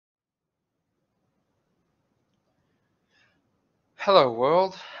Hello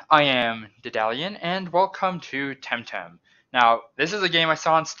world, I am Dedalian and welcome to Temtem. Now, this is a game I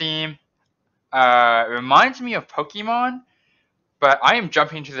saw on Steam. It reminds me of Pokemon, but I am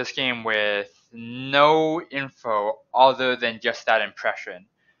jumping into this game with no info other than just that impression.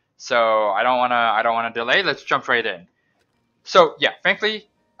 So I don't wanna delay, let's jump right in. So yeah, frankly,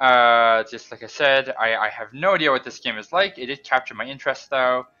 just like I said, I have no idea what this game is like. It did capture my interest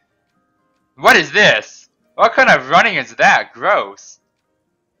though. What is this? What kind of running is that? Gross.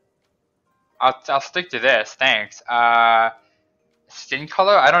 I'll stick to this. Thanks. Skin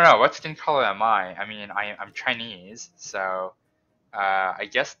color? I don't know. What skin color am I? I mean, I'm Chinese, so I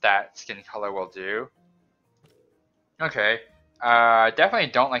guess that skin color will do. Okay.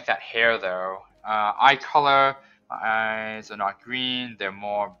 Definitely don't like that hair though. Eye color. My eyes are not green. They're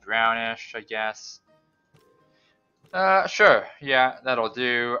more brownish, I guess. Sure. Yeah, that'll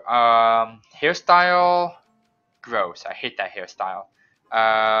do. Hairstyle. Gross. I hate that hairstyle.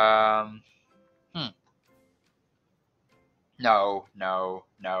 Um. Hmm. No, no,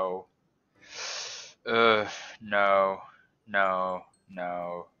 no. Ugh, no, no,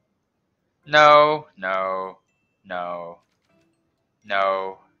 no, no, no, no,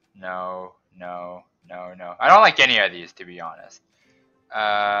 no, no, no, no, no. I don't like any of these, to be honest.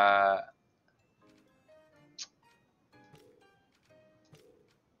 Uh,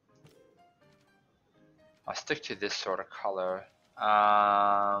 I'll stick to this sort of color.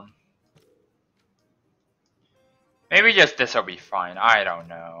 Maybe just this will be fine. I don't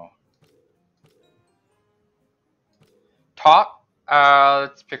know. Top?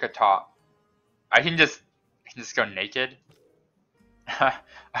 Let's pick a top. I can just go naked.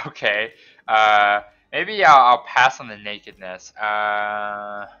 Okay. Maybe I'll pass on the nakedness.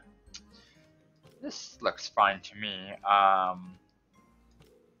 This looks fine to me.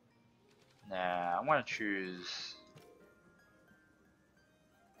 Nah, I'm gonna choose.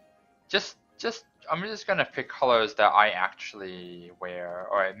 I'm just gonna pick colors that I actually wear,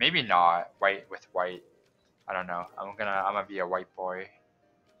 or maybe not. White with white. I don't know. I'm gonna be a white boy.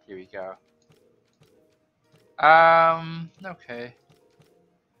 Here we go. Okay.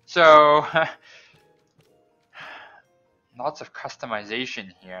 So, lots of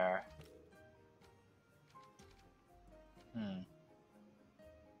customization here. Hmm.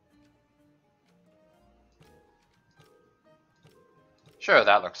 Sure,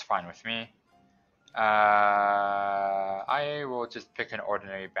 that looks fine with me. I will just pick an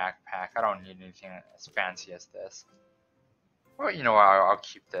ordinary backpack. I don't need anything as fancy as this. Well, you know what? I'll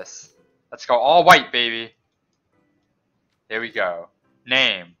keep this. Let's go all white, baby. There we go.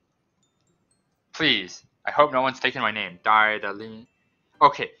 Name. Please. I hope no one's taken my name. Daidalin.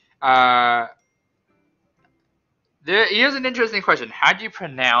 Okay. Here's an interesting question. How do you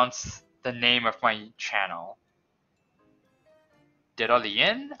pronounce the name of my channel?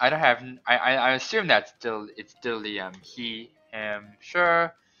 Didalian? I don't have. I assume that's it's Didalium. He, him.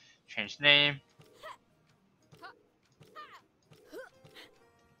 Sure. Change name.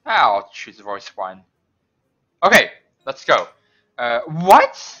 I'll choose voice one. Okay, let's go.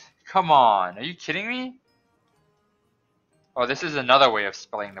 What? Come on, are you kidding me? Oh, this is another way of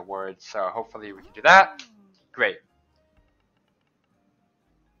spelling the word, so hopefully we can do that. Great.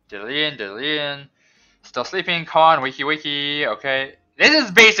 Dillian, Dillian. Still sleeping, come on, wakey wakey, okay. This is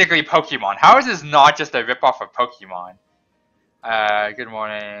basically Pokemon. How is this not just a ripoff of Pokemon? Good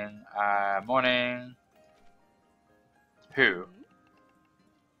morning. Morning. Who?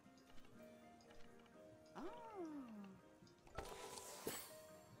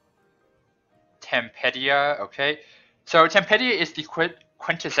 Tempedia, okay. So Tempedia is the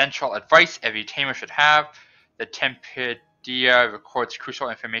quintessential advice every tamer should have. The Tempedia records crucial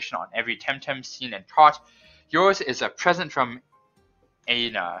information on every Temtem seen and caught. Yours is a present from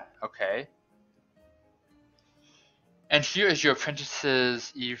Aina, okay. And here is your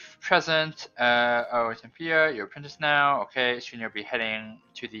apprentice's Eve present. Oh, Tempia, your apprentice now. Okay, soon you'll be heading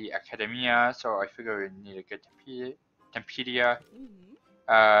to the Academia, so I figure we need a good Tempedia.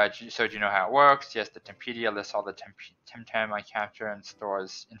 So do you know how it works? Yes, the Tempedia lists all the Temtem I capture and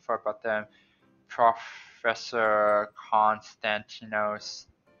stores info about them. Professor Konstantinos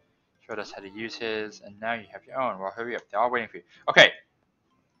showed us how to use his, and now you have your own. Well, hurry up. They're all waiting for you. Okay.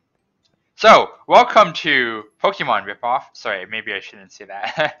 So, welcome to Pokemon Ripoff. Sorry, maybe I shouldn't say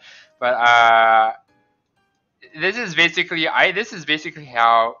that. But, this is basically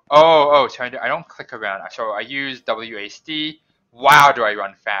how. Sorry, I don't click around. So I use WASD. Wow, do I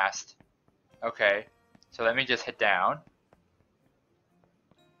run fast? Okay, so let me just hit down.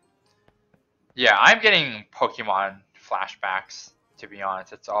 Yeah, I'm getting Pokemon flashbacks, to be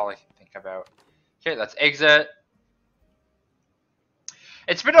honest. That's all I can think about. Okay, let's exit.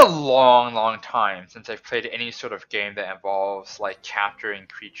 It's been a long time since I've played any sort of game that involves like capturing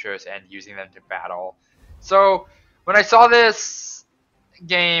creatures and using them to battle. So when I saw this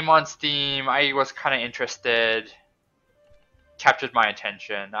game on Steam, I was kind of interested, captured my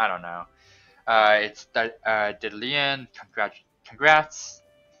attention. I don't know. It's Didalian. Congrats.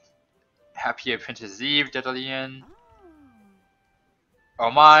 Happy Apprentice Eve, Didalian.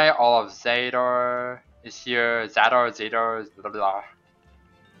 Oh my, all of Zadar is here. Zadar, blah blah.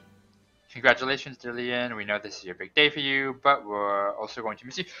 Congratulations, Dillian. We know this is your big day for you, but we're also going to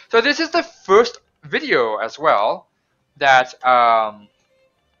miss you. So this is the first video as well that I'm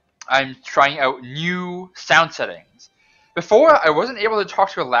trying out new sound settings. Before, I wasn't able to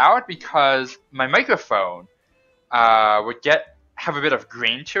talk too loud because my microphone would have a bit of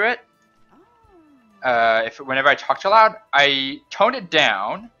grain to it. Whenever I talk too loud, I toned it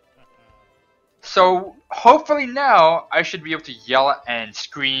down. So hopefully now I should be able to yell and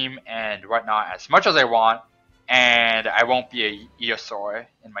scream and whatnot as much as I want, and I won't be a eosaur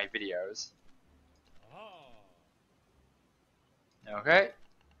in my videos. Okay.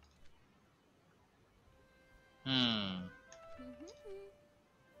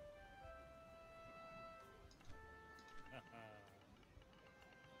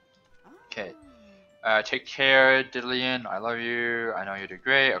 Okay. Take care, Didlian. I love you. I know you do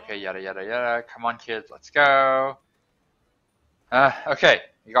great. Okay, yada yada yada. Come on, kids. Let's go. Okay,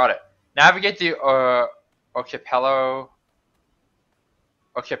 you got it. Navigate the archipelago.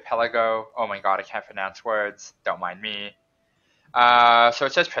 Oh my god, I can't pronounce words. Don't mind me. So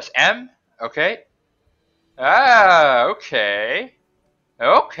it says press M. Okay. Okay.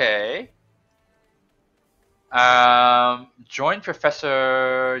 Okay. Join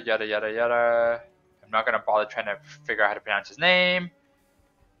Professor yada yada yada. I'm not gonna bother trying to figure out how to pronounce his name.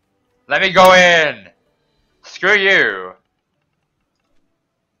 Let me go in. Screw you.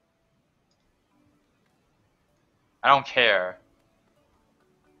 I don't care.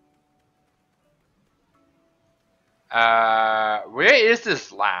 Where is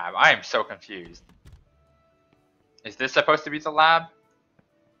this lab? I am so confused. Is this supposed to be the lab?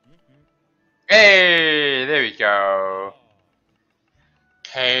 Hey, there we go.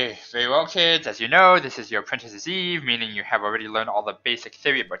 Okay, very well, kids. As you know, this is your Apprentice's Eve, meaning you have already learned all the basic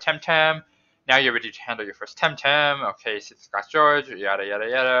theory about Temtem. Now you're ready to handle your first Temtem. Okay, so Scott George, yada yada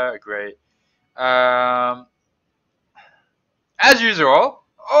yada. Great. As usual,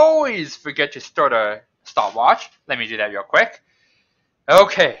 always forget to start a stopwatch. Let me do that real quick.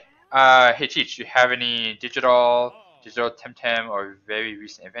 Okay. Hey Teach, do you have any digital Temtem or very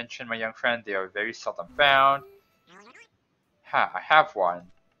recent invention, my young friend? They are very seldom found. Ha, I have one.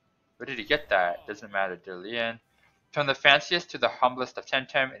 Where did he get that? Doesn't matter, Dillian. From the fanciest to the humblest of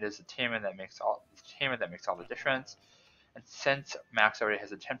Temtem, it is the attainment that makes all the difference. And since Max already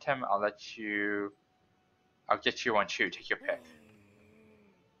has a Temtem, I'll get you one too. Take your pick.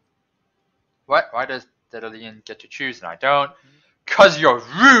 What? Why does Dillian get to choose and I don't? 'Cause you're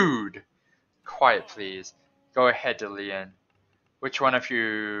rude! Quiet, please. Go ahead, Dillian. Which one of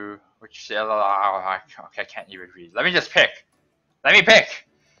you... Okay, I can't even read. Let me just pick. Let me pick!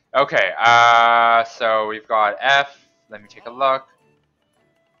 Okay, so we've got F. Let me take a look.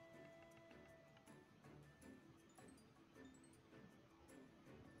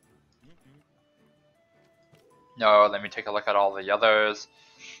 No, let me take a look at all the others.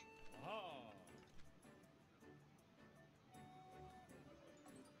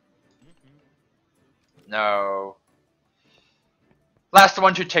 No. Last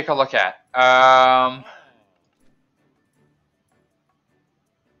one to take a look at.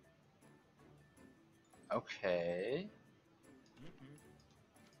 Okay.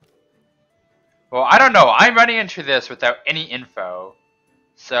 Well, I don't know. I'm running into this without any info.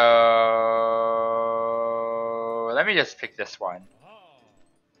 So let me just pick this one.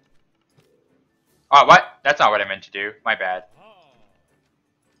 Oh, what? That's not what I meant to do. My bad.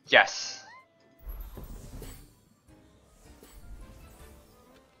 Yes.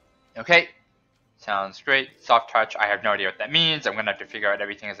 Okay. Sounds great. Soft touch. I have no idea what that means. I'm gonna have to figure out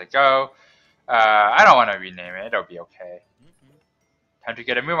everything as I go. I don't want to rename it. It'll be okay. Time to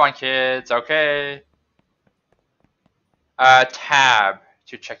get a move on, kids. Okay. Tab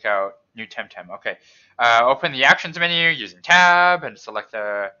to check out new Temtem. Okay. Open the actions menu using tab and select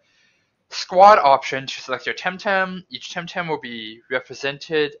the squad option to select your Temtem. Each Temtem will be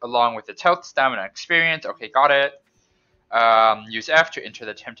represented along with its health, stamina, and experience. Okay, got it. Use F to enter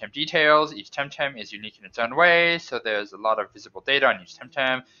the Temtem details. Each Temtem is unique in its own way, so there's a lot of visible data on each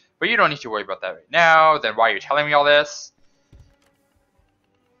Temtem, but you don't need to worry about that right now. Then why are you telling me all this?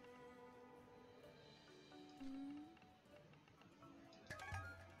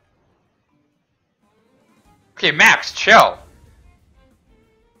 Okay, Max, chill.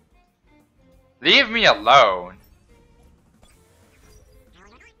 Leave me alone.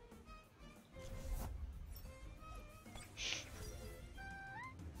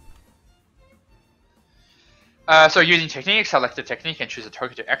 So using technique, select the technique and choose a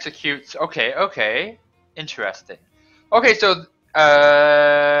token to execute. Okay, okay. Interesting. Okay, so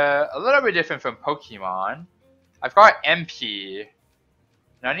a little bit different from Pokemon. I've got MP.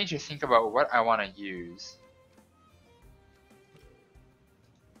 Now I need to think about what I want to use.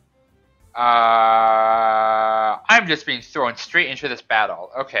 I'm just being thrown straight into this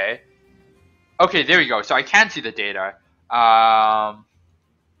battle. Okay. Okay, there we go. So I can see the data.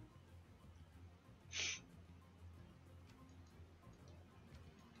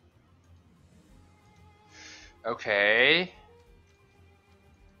 Okay.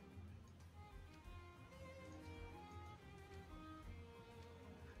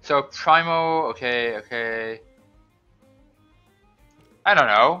 So Primo, okay, okay. I don't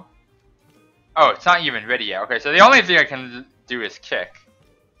know. Oh, it's not even ready yet. Okay, so the only thing I can do is kick.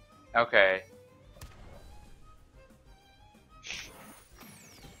 Okay.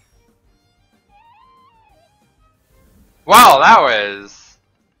 Wow, that was...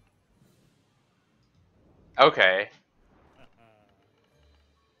 Okay.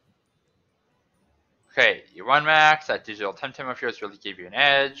 Okay, you won, Max. That digital Temtem of yours really gave you an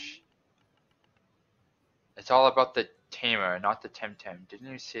edge. It's all about the tamer, not the Temtem.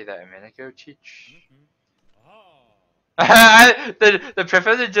 Didn't you say that a minute ago, Teach? The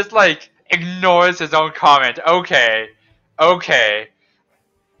professor just like ignores his own comment. Okay, okay.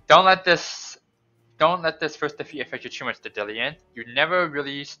 Don't let this first defeat affect you too much, Dedillion. You never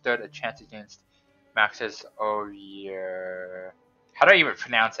really stood a chance against Max's year. How do I even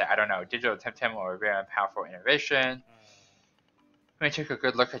pronounce it? I don't know. Digital Temtem or rare and powerful innovation. Let me take a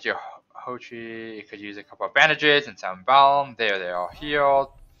good look at your Hochi. You could use a couple of bandages and some balm. There, they're all healed.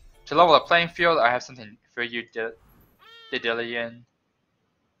 To level the playing field, I have something for you, Dedillion.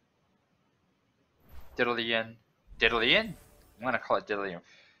 Diddlian? I'm gonna call it Diddlian.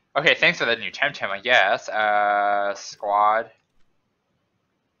 Okay, thanks for the new Temtem, I guess. Squad.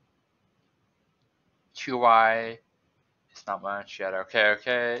 QY. It's not much yet. Okay,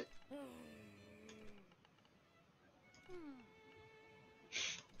 okay.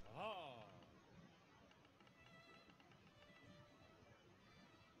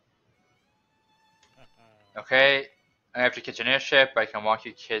 Okay. I have to catch an airship. I can walk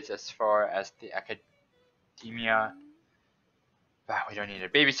you kids as far as the academia. But we don't need a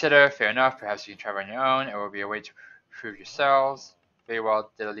babysitter. Fair enough. Perhaps you can travel on your own. It will be a way to prove yourselves. Very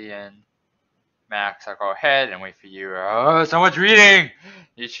well, Diddlian. Max, I'll go ahead and wait for you. Oh, so much reading!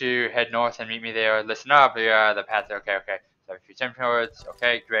 You two head north and meet me there. Listen up. Yeah, the path. Okay, okay. So a few temporals.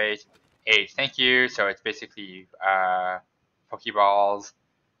 Okay, great. 8. Thank you. So it's basically Pokeballs.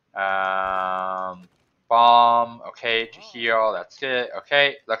 Bomb. Okay, to heal. That's good.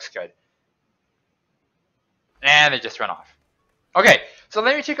 Okay, looks good. And they just run off. Okay, so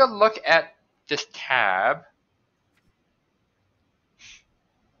let me take a look at this tab.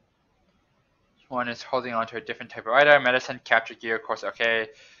 One is holding onto a different type of item. Medicine, capture gear, of course, okay.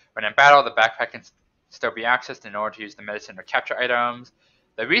 When in battle, the backpack can still be accessed in order to use the medicine or capture items.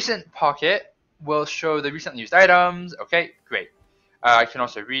 The recent pocket will show the recently used items. Okay, great. I can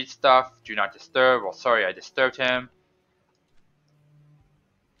also read stuff. Do not disturb. Well, sorry, I disturbed him.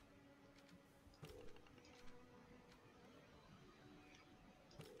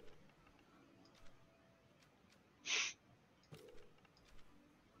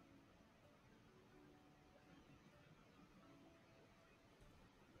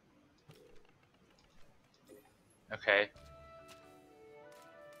 Okay.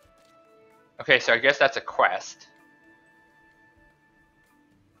 Okay, so I guess that's a quest.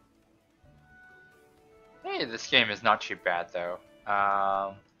 Hey, this game is not too bad though.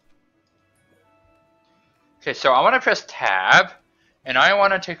 Okay, so I want to press tab, and I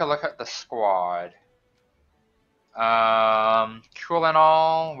want to take a look at the squad. Cool and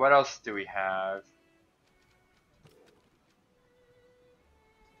all. What else do we have?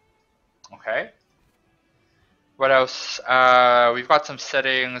 Okay. What else? We've got some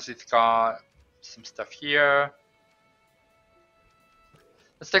settings. We've got some stuff here.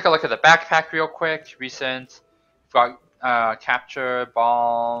 Let's take a look at the backpack real quick. Recent. We've got capture,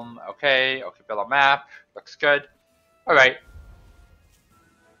 bomb. Okay. Okay, build a map. Looks good. All right.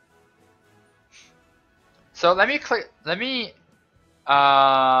 So let me click. Let me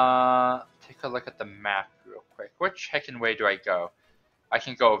take a look at the map real quick. Which heckin' way do I go? I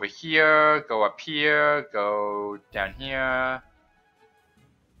can go over here, go up here, go down here.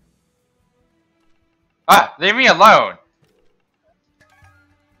 Ah, leave me alone.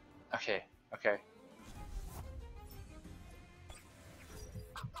 Okay, okay.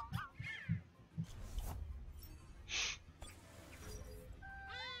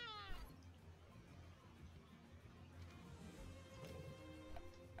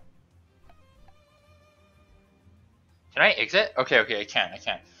 Can I exit? Okay, okay, I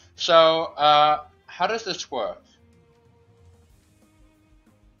can. So, how does this work?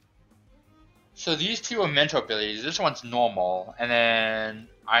 So these two are mental abilities. This one's normal, and then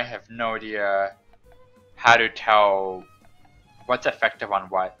I have no idea how to tell what's effective on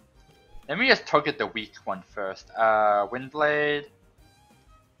what. Let me just target the weak one first. Windblade.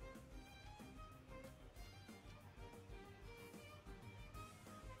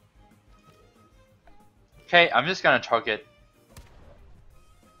 Okay, I'm just gonna target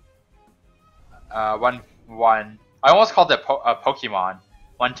one. I almost called it a Pokemon.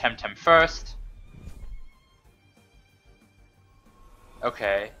 One Temtem first.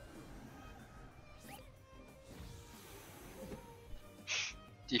 Okay.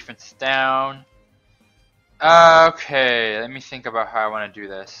 Defense down. Okay, let me think about how I want to do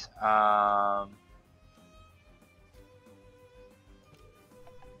this.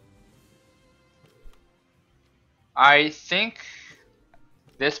 I think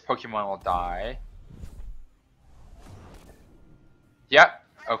this Pokemon will die. Yep,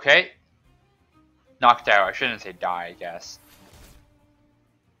 okay. Knocked out. I shouldn't say die, I guess.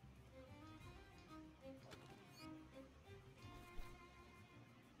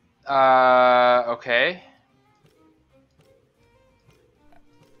 Okay.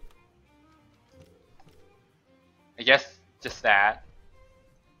 I guess just that.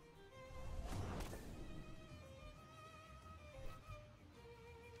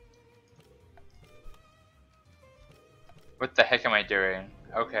 What the heck am I doing?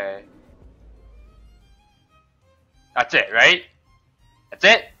 Okay. That's it, right? That's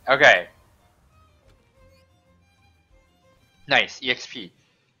it? Okay. Nice, EXP.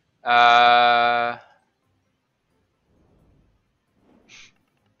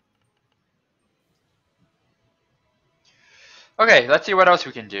 Okay, let's see what else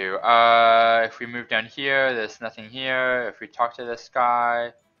we can do. If we move down here, there's nothing here. If we talk to this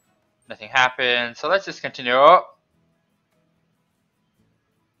guy, nothing happens. So let's just continue. Oh.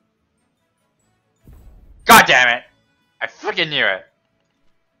 God damn it! I freaking knew it.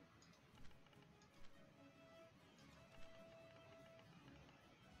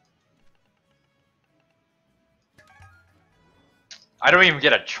 I don't even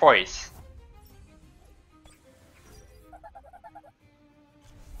get a choice.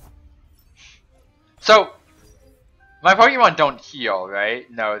 So, my Pokemon don't heal, right?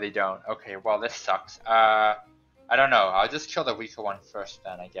 No, they don't. Okay, well, this sucks. I don't know. I'll just kill the weaker one first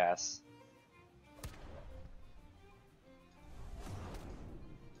then, I guess.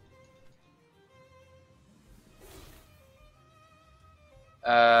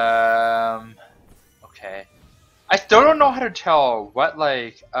 Okay. I still don't know how to tell what,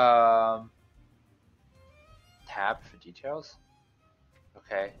 like, tab for details?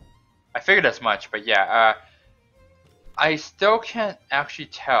 Okay. I figured as much, but yeah, I still can't actually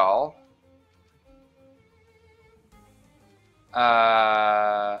tell.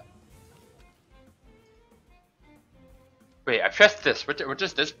 Wait, I pressed this. What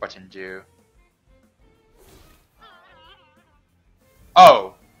does this button do?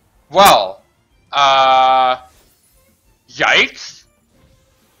 Oh, well, yikes.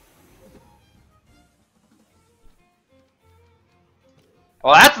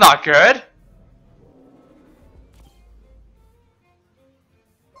 Well, that's not good.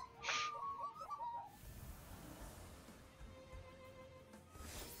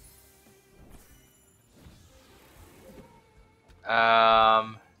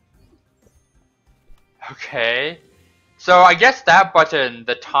 Okay. So I guess that button,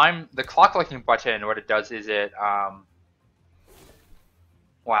 the clock looking button, what it does is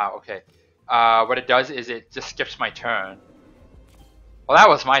wow, okay. What it does is it just skips my turn. Well, that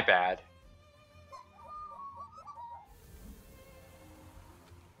was my bad.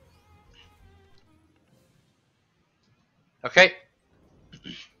 Okay.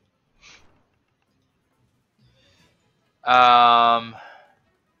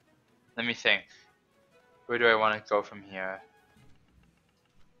 Let me think. Where do I want to go from here?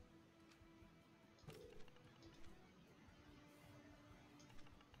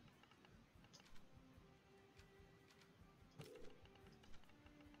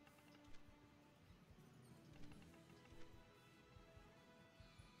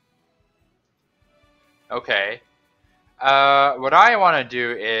 Okay. What I want to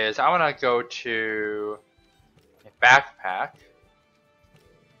do is I want to go to a backpack.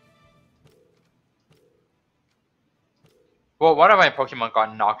 Well, one of my Pokemon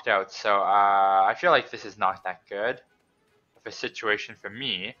got knocked out, so I feel like this is not that good of a situation for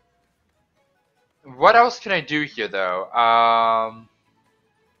me. What else can I do here, though? I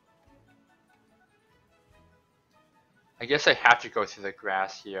guess I have to go through the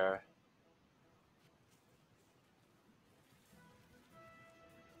grass here.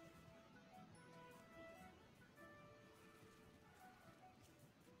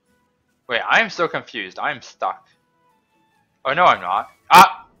 Wait, I am so confused. I am stuck. Oh, no, I'm not.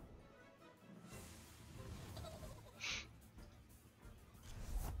 Ah!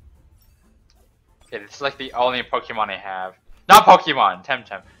 Okay, this is like the only Pokemon I have. Not Pokemon!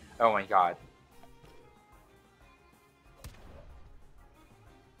 Temtem. Oh my god.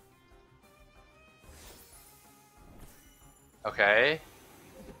 Okay.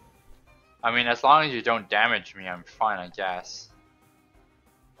 I mean, as long as you don't damage me, I'm fine, I guess.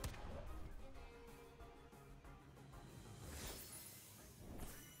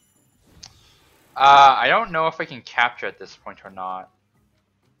 I don't know if I can capture at this point or not.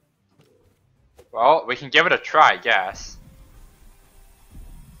 Well, we can give it a try, I guess.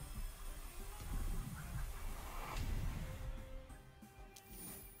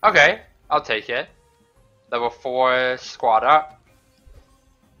 Okay, I'll take it. Level 4 squad up.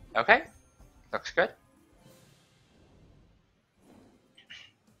 Okay, looks good.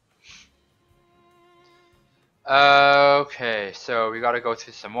 Okay, so we gotta go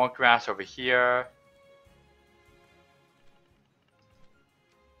through some more grass over here.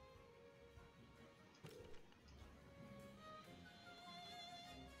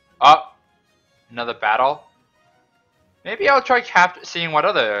 Oh, another battle. Maybe I'll try seeing what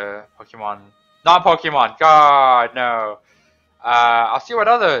other Pokemon. Not Pokemon. God no. I'll see what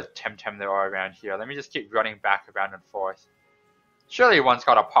other Temtem there are around here. Let me just keep running back around and forth. Surely one's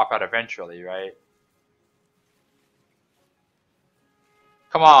gotta pop out eventually, right?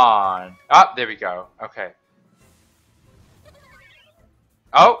 Come on. Ah, there we go. Okay.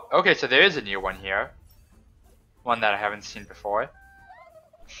 Oh, okay, so there is a new one here. One that I haven't seen before.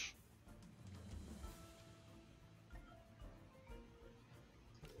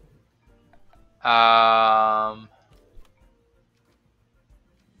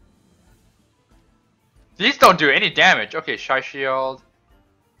 These don't do any damage. Okay, Shy Shield.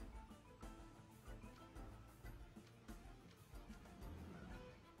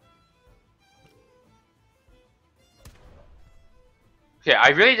 Okay, I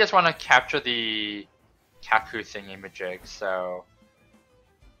really just want to capture the Kaku thingy-majig, so...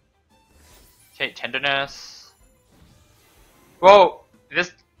 Okay, Tenderness. Well,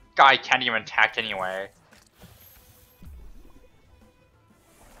 this guy can't even attack anyway.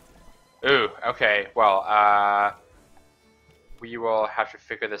 Ooh, okay, well, we will have to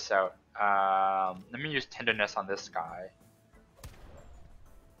figure this out. Let me use Tenderness on this guy.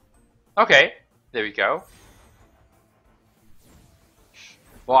 Okay, there we go.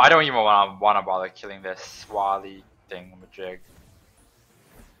 Well, I don't even want to bother killing this Swally thingamajig.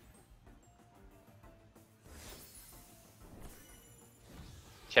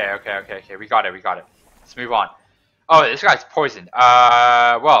 Okay, we got it. Let's move on. Oh, this guy's poisoned.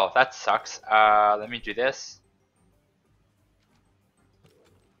 Well, that sucks. Let me do this.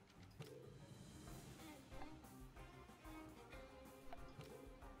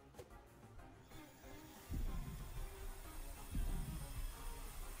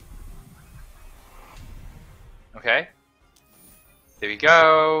 Okay. There we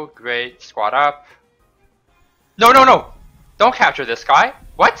go. Great. Squad up. No! Don't capture this guy.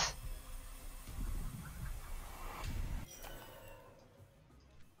 What?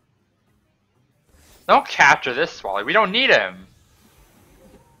 Don't capture this Swally. We don't need him.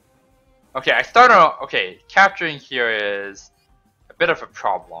 Okay, I started on... Okay, capturing here is a bit of a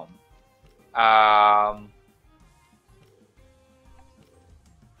problem.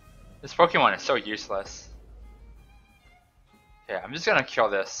 This Pokemon is so useless. Okay, I'm just gonna kill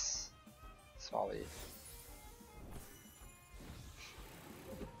this Swally.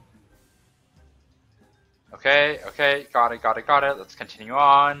 Okay, got it. Let's continue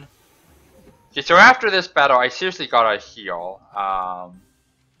on. Okay, so after this battle, I seriously gotta heal.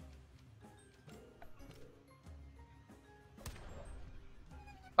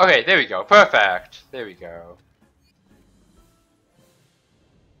 Okay, there we go. Perfect. There we go.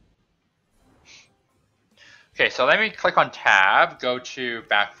 Okay, so let me click on tab, go to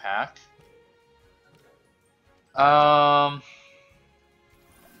backpack.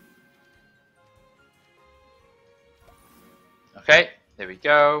 Okay, there we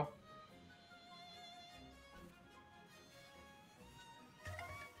go.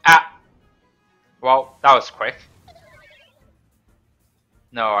 Ah! Well, that was quick.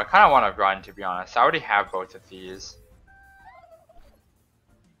 No, I kind of want to run, to be honest. I already have both of these.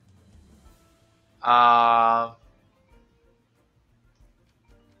 Um...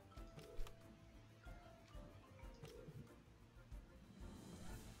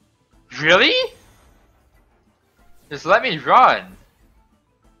 Really? Just let me run.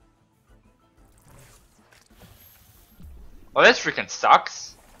 Well, this freaking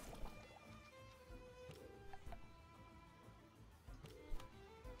sucks.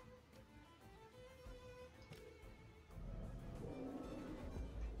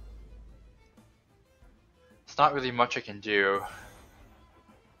 It's not really much I can do.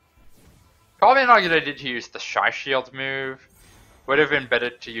 Probably not a good idea to use the Shy Shield move. Would have been better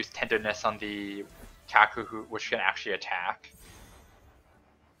to use Tenderness on the Kaku, which can actually attack.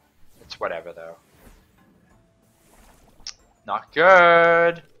 It's whatever though. Not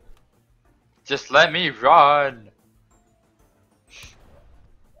good. Just let me run.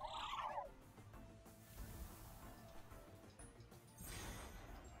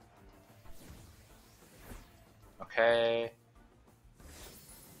 Okay.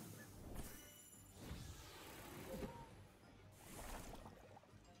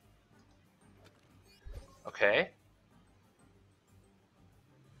 Okay.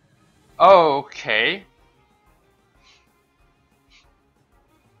 Okay.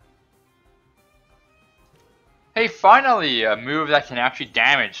 Hey, finally, a move that can actually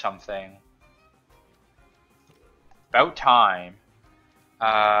damage something. About time.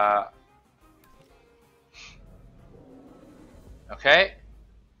 Okay.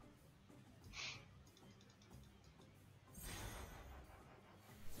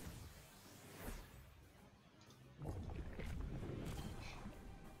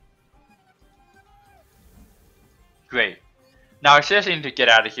 Great. Now I seriously need to get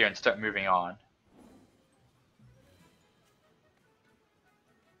out of here and start moving on.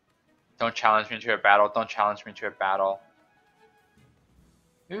 Don't challenge me to a battle. Don't challenge me to a battle.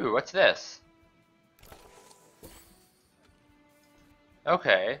 Ooh, what's this?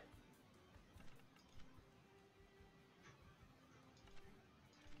 Okay.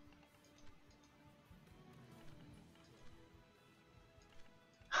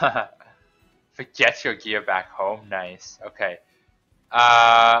 Forget your gear back home. Nice. Okay.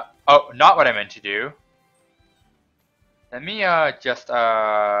 Oh, not what I meant to do. Let me just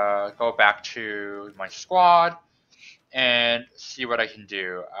go back to my squad and see what I can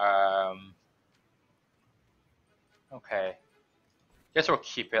do. Okay. Guess we'll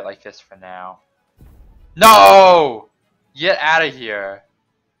keep it like this for now. No! Get out of here.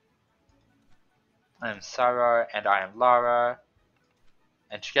 I am Sarah and I am Lara.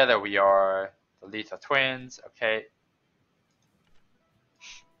 And together we are the Lethal Twins. Okay.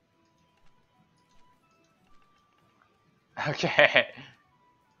 Okay.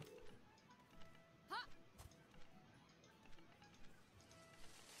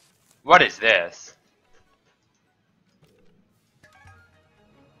 What is this?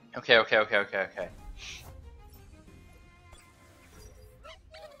 Okay. Okay.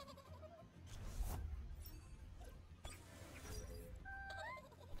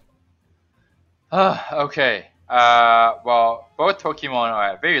 Well, both Pokemon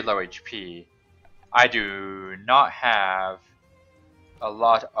are at very low HP. I do not have a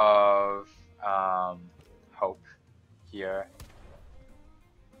lot of hope here.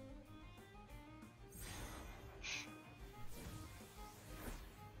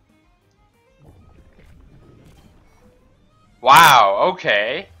 Wow,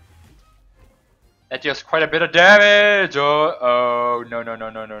 okay. That deals quite a bit of damage! Oh, no.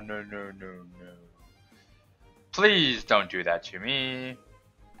 Please don't do that to me.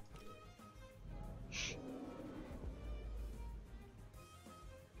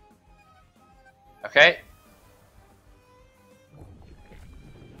 Okay.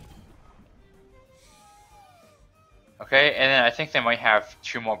 Okay, and then I think they might have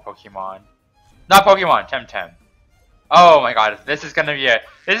 2 more Pokemon. Not Pokemon, Temtem. Oh my god, this is gonna be a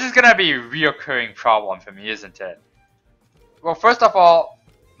reoccurring problem for me, isn't it? Well, first of all,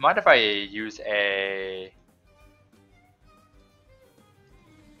 mind if I use a...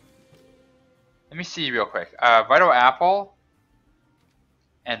 Let me see real quick. Vital Apple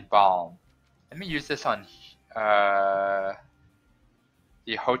and Balm. Let me use this on the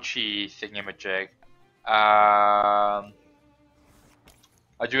Hochi thingamajig. I'll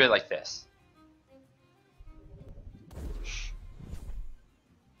do it like this.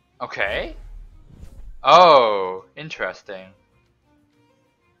 Okay. Oh, interesting.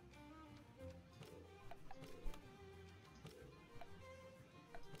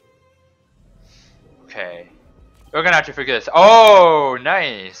 Okay. We're gonna have to figure this. Oh,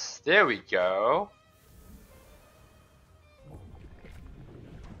 nice. There we go.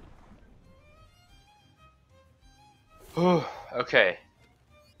 Okay.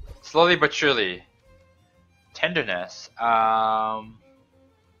 Slowly but surely. Tenderness. No,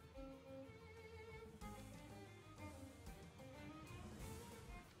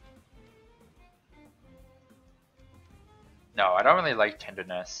 I don't really like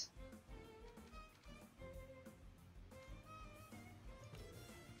tenderness.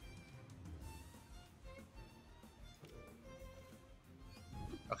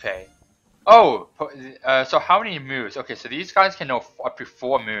 Okay. Oh, so how many moves? Okay, so these guys can know up to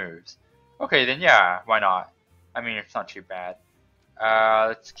 4 moves. Okay, then yeah, why not? I mean, it's not too bad.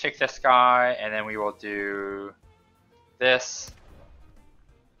 Let's kick this guy, and then we will do this.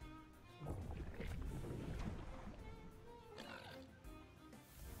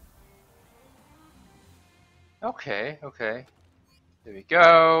 Okay, okay. There we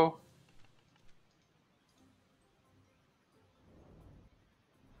go.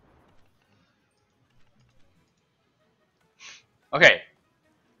 Okay.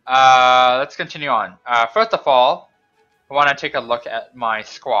 Let's continue on. First of all, I want to take a look at my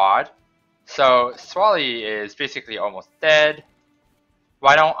squad. So, Swally is basically almost dead.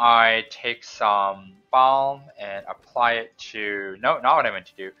 Why don't I take some balm and apply it to... No, not what I meant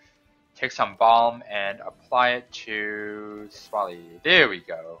to do. Take some balm and apply it to Swally. There we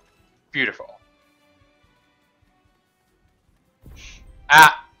go. Beautiful.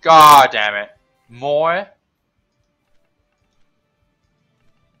 Ah, god damn it. More?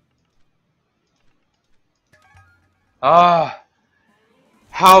 Ah,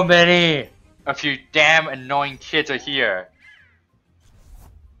 how many of you damn annoying kids are here?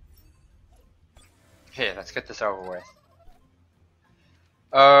 Okay, let's get this over with.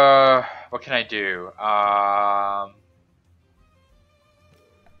 What can I do?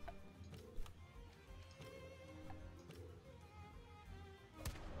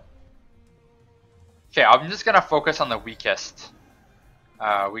 Okay, I'm just gonna focus on the weakest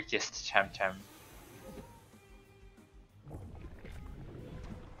Temtem.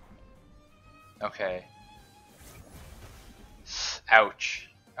 Okay. Ouch.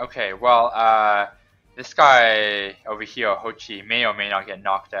 Okay, well, this guy over here, Hochi, may or may not get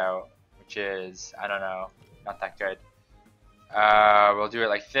knocked out, which is, I don't know, not that good. We'll do it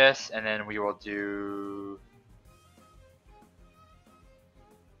like this, and then we will do...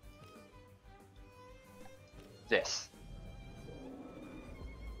 this.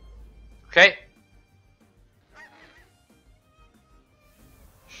 Okay.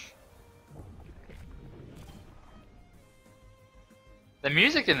 The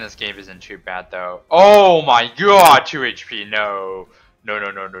music in this game isn't too bad though. Oh my god, 2 HP, no. No, no,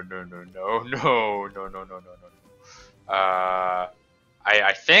 no, no, no, no, no, no, no, no, no, no, no.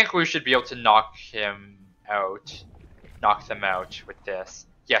 I think we should be able to knock him out. Knock them out with this.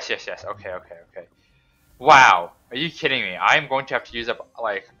 Yes, yes, yes, okay, okay, okay. Wow, are you kidding me? I'm going to have to use up,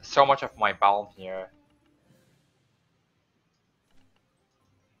 like, so much of my balm here.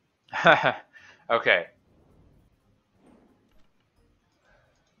 Okay.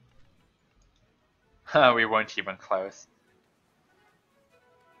 We weren't even close.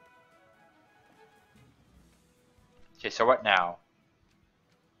 Okay, so what now?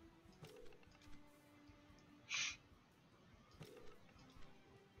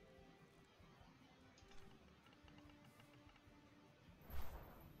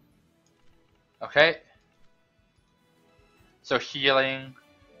 Okay. So healing.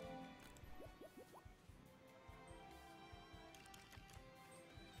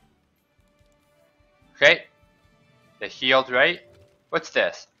 Okay. They healed, right? What's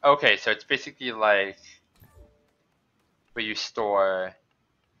this? Okay, so it's basically like where you store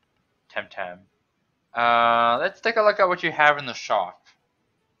Temtem. Let's take a look at what you have in the shop.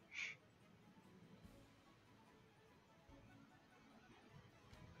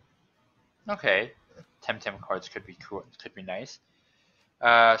 Okay. Temtem cards could be cool, could be nice.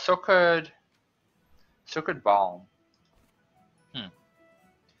 So could Balm.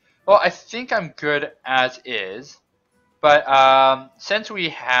 Well, I think I'm good as is. But since we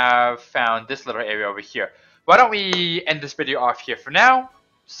have found this little area over here, why don't we end this video off here for now?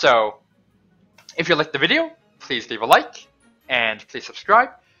 So, if you liked the video, please leave a like, and please subscribe.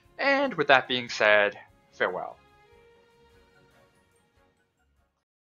 And with that being said, farewell.